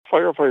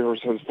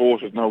Firefighters has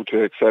voted now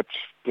to accept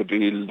the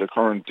deal, the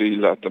current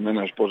deal at the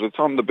minute, but it's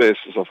on the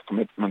basis of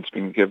commitments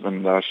being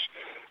given that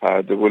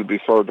there will be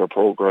further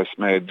progress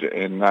made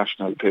in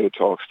national pay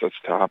talks that's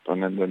to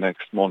happen in the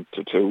next month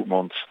to 2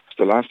 months.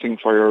 The last thing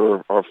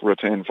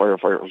retained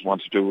firefighters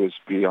want to do is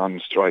be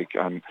on strike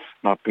and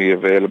not be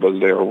available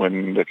there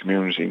when the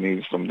community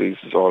needs them. These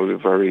is all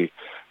very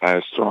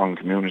strong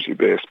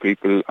community-based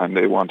people, and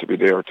they want to be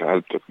there to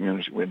help the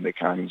community when they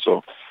can.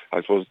 So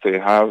I suppose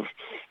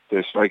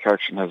the strike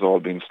action has all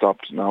been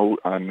stopped now,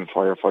 and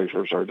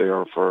firefighters are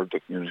there for the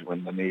community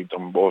when they need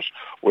them. But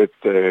with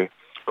the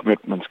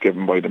commitments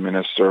given by the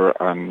Minister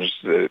and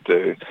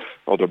the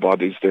other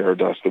bodies there,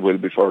 that there will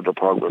be further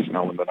progress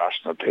now in the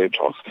national pay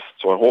talks.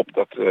 So I hope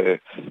that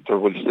there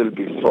will still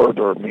be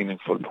further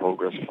meaningful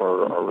progress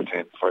for our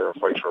retained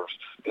firefighters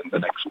in the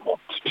next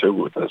month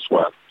too as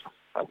well.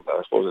 And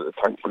I suppose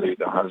thankfully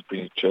there has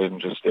been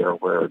changes there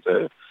where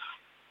the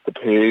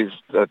pays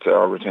that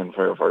our retained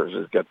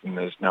firefighters is getting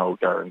is now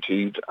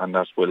guaranteed, and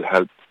that will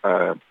help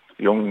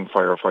young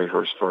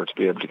firefighters to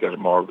be able to get a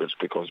mortgage,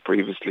 because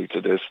previously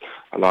to this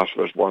a lot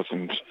of it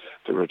wasn't,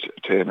 the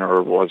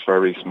retainer was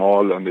very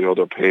small and the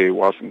other pay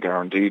wasn't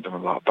guaranteed, and a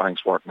lot of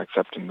banks weren't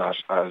accepting that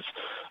as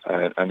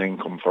an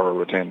income for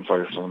retained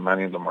firefighters, and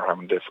many of them are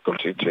having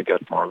difficulty to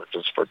get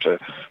mortgages to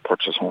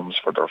purchase homes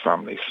for their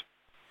families.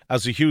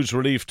 As a huge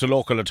relief to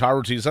local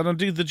authorities and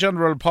indeed the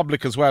general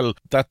public as well,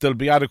 that there'll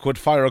be adequate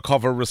fire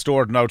cover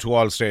restored now to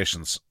all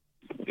stations.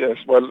 Yes,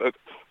 well,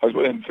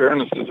 in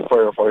fairness to the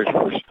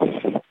firefighters,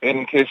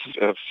 in cases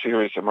of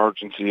serious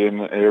emergency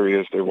in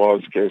areas, there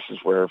was cases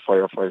where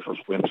firefighters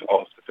went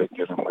off the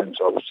picket and went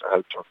out to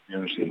help their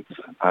community,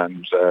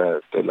 and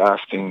the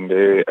last thing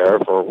they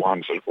ever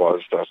wanted was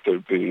that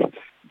there'd be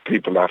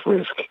people at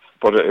risk.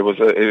 But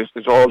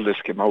it's all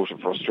this came out of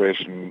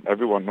frustration.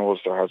 Everyone knows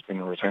there has been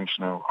a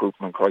retention and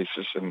recruitment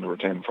crisis in the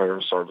retained fire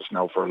service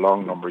now for a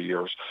long number of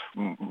years.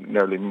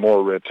 Nearly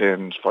more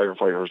retained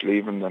firefighters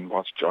leaving than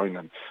what's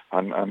joining,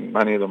 and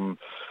many of them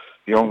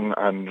young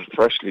and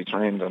freshly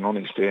trained and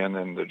only staying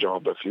in the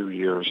job a few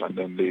years and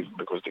then leaving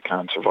because they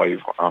can't survive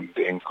on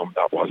the income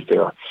that was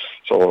there.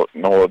 So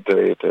no,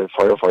 the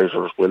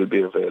firefighters will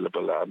be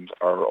available and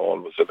are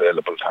always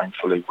available,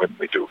 thankfully, when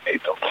we do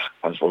need them.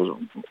 And so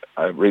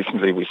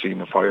recently we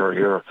seen a fire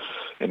here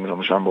in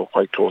Drumshanbo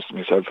quite close to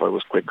myself. I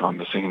was quick on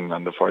the scene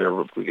and the fire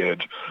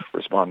brigade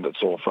responded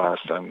so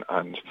fast, and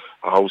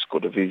a house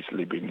could have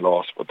easily been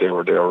lost, but they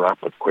were there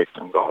rapid, quick,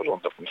 and got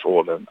under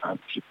control and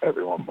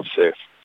everyone was safe.